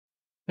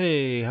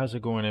Hey, how's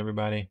it going,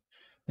 everybody?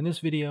 In this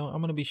video,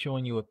 I'm going to be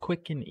showing you a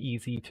quick and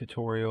easy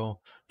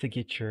tutorial to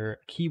get your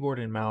keyboard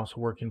and mouse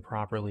working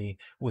properly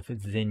with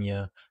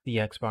Xenia, the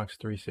Xbox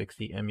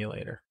 360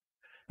 emulator.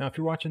 Now, if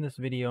you're watching this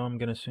video, I'm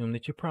going to assume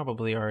that you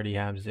probably already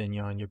have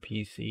Xenia on your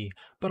PC,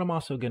 but I'm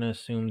also going to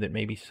assume that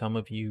maybe some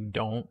of you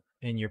don't,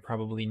 and you're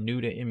probably new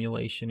to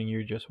emulation and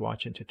you're just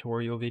watching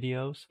tutorial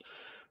videos.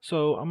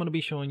 So I'm going to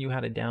be showing you how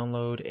to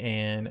download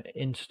and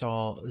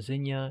install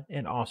Xenia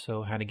and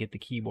also how to get the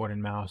keyboard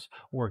and mouse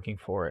working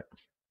for it.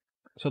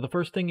 So the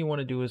first thing you want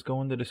to do is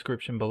go in the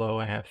description below.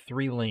 I have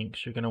 3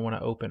 links. You're going to want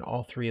to open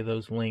all 3 of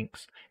those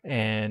links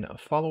and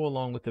follow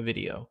along with the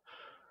video.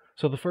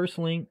 So the first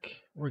link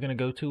we're going to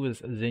go to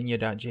is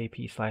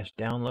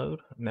xenia.jp/download,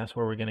 and that's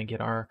where we're going to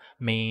get our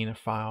main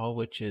file,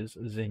 which is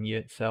Xenia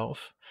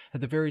itself.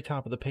 At the very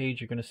top of the page,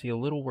 you're going to see a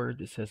little word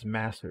that says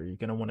master. You're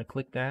going to want to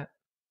click that.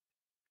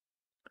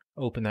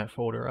 Open that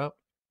folder up,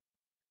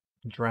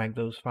 drag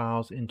those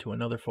files into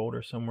another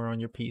folder somewhere on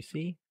your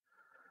PC.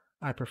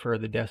 I prefer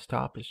the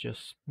desktop, it's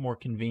just more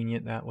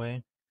convenient that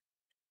way.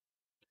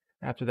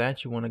 After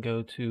that, you want to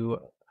go to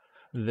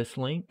this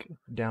link,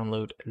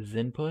 download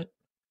Zenput.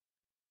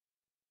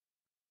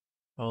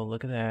 Oh,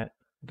 look at that.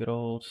 Good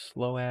old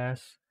slow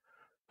ass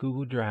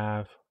Google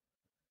Drive.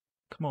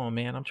 Come on,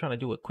 man, I'm trying to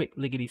do a quick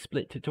lickety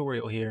split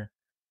tutorial here.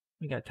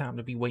 We got time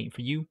to be waiting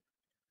for you.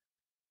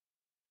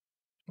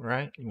 All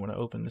right, you want to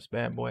open this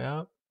bad boy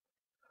up.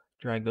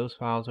 Drag those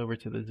files over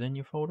to the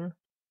Xenia folder.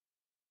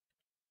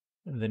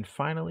 And then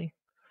finally,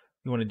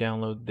 you want to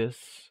download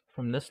this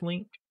from this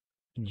link,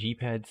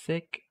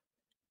 gpad-sick.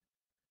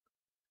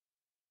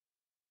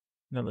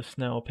 Another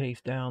snail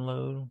paste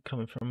download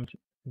coming from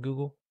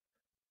Google.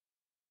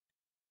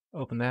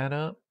 Open that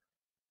up.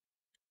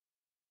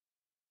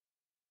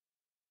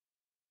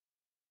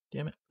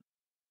 Damn it.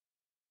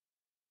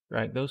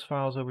 Drag those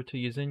files over to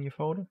your Xenia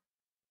folder.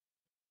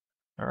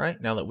 All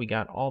right, now that we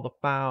got all the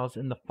files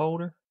in the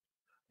folder,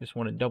 just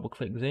want to double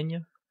click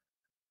Xenia,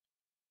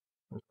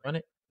 run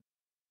it,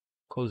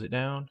 close it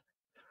down.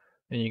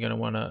 Then you're going to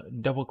want to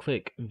double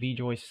click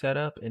VJoy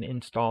Setup and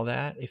install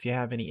that. If you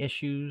have any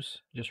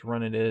issues, just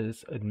run it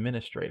as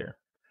administrator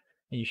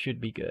and you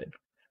should be good.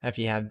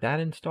 After you have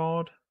that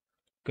installed,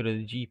 go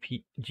to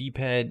the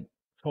gpad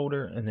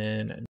folder and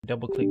then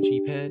double click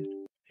gpad,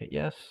 hit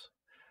yes,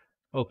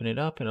 open it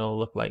up and it'll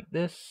look like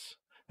this.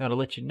 Now to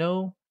let you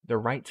know, the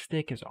right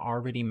stick is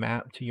already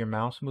mapped to your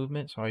mouse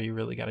movement, so all you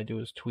really got to do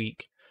is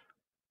tweak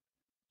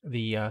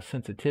the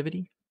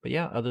sensitivity. But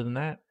yeah, other than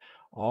that,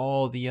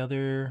 all the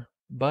other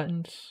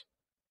buttons,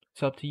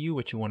 it's up to you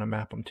what you want to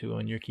map them to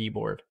on your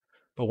keyboard.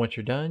 But once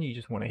you're done, you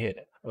just want to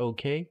hit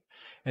OK.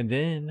 And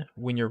then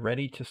when you're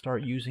ready to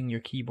start using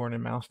your keyboard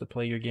and mouse to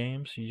play your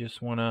games, you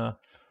just want to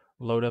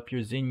load up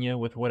your Xenia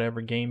with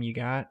whatever game you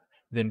got,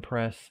 then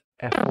press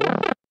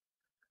F4.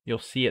 You'll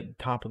see at the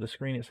top of the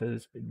screen it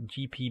says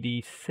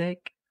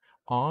GPD-sick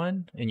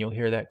on, and you'll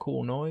hear that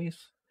cool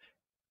noise.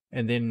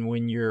 And then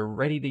when you're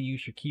ready to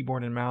use your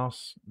keyboard and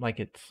mouse like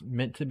it's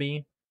meant to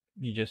be,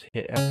 you just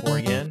hit F4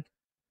 again.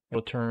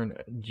 It'll turn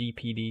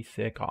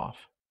GPD-sick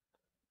off.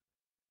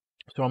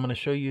 So I'm going to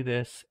show you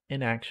this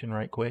in action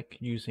right quick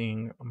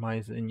using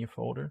my Xenia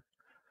folder.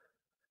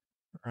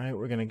 All right,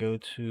 we're going to go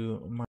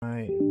to my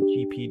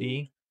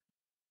GPD.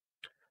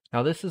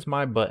 Now this is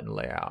my button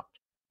layout.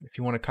 If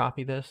you want to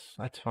copy this,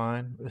 that's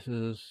fine. This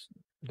is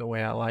the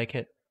way I like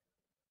it.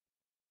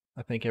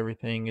 I think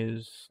everything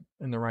is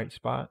in the right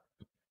spot.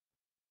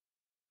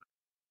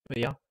 But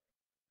yeah,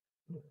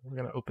 we're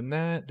going to open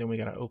that. Then we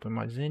got to open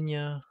my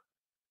Xenia.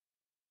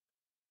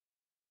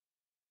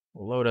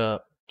 We'll load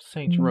up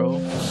Saints Row,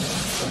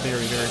 the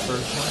very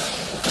first one.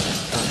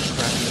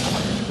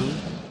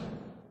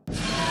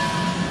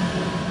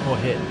 We'll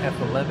hit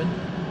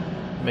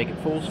F11, make it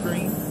full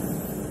screen.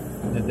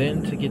 And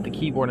then to get the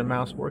keyboard and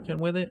mouse working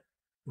with it,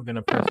 we're going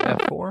to press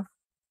F4.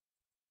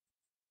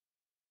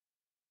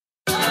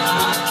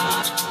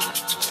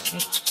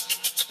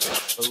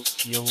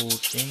 Tokyo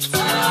game.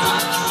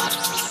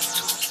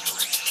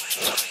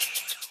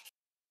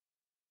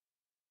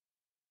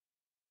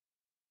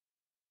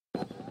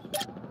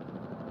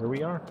 Here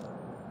we are.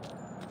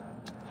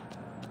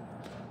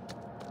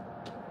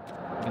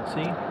 You can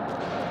see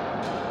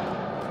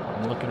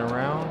I'm looking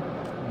around,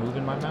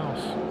 moving my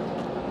mouse.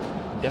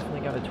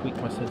 Definitely got to tweak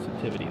my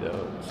sensitivity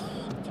though.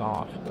 It's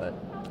off, but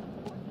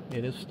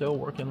it is still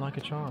working like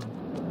a charm.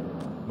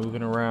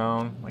 Moving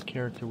around my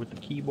character with the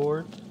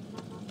keyboard.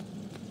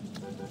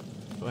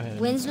 Go ahead.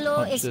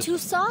 Winslow is too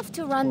soft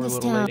to run this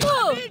town.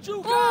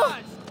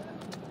 Let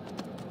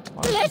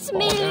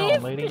me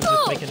leave. Lady.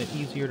 Just making it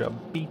easier to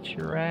beat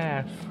your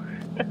ass.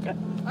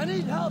 I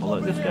need help. Oh,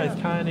 look, this guy's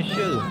tying his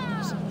shoe.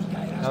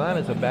 Now that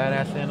is a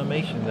badass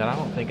animation that I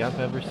don't think I've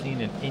ever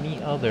seen in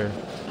any other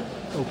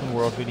open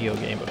world video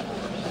game before.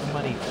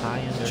 Somebody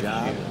tying their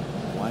job,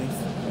 shoe. wife,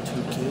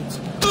 2 kids.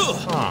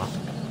 Huh.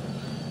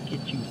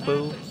 Get you,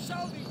 fool.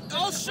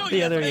 I'll show So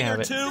yeah, there you have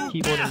it.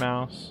 Keyboard and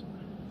mouse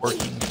working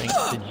thanks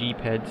to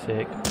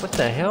gpad-sick. What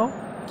the hell?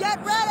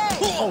 Get ready!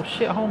 Oh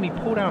shit, homie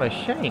pulled out a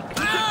shank.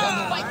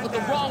 Fight with the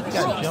wrong He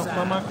got jumped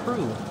by my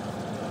crew.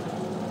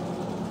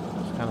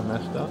 That's kind of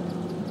messed up.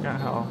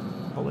 Forgot how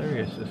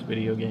hilarious this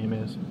video game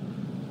is.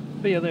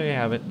 But yeah, there you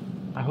have it.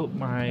 I hope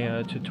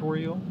my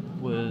tutorial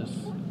was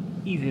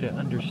easy to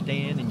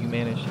understand and you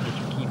managed to get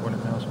your keyboard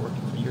and mouse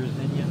working for your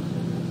Xenia.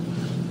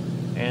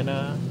 And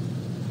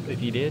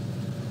if you did,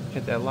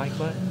 hit that like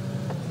button.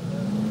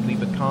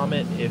 Leave a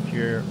comment if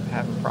you're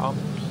having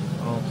problems.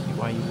 I don't see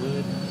why you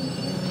would.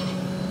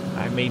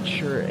 I made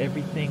sure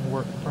everything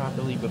worked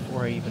properly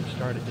before I even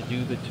started to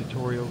do the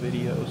tutorial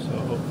video, so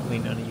hopefully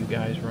none of you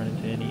guys run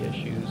into any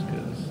issues,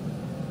 because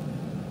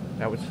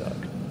that would suck.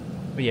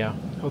 But yeah,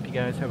 hope you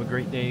guys have a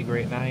great day,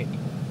 great night.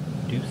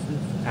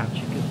 Deuces out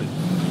your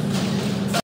caboose.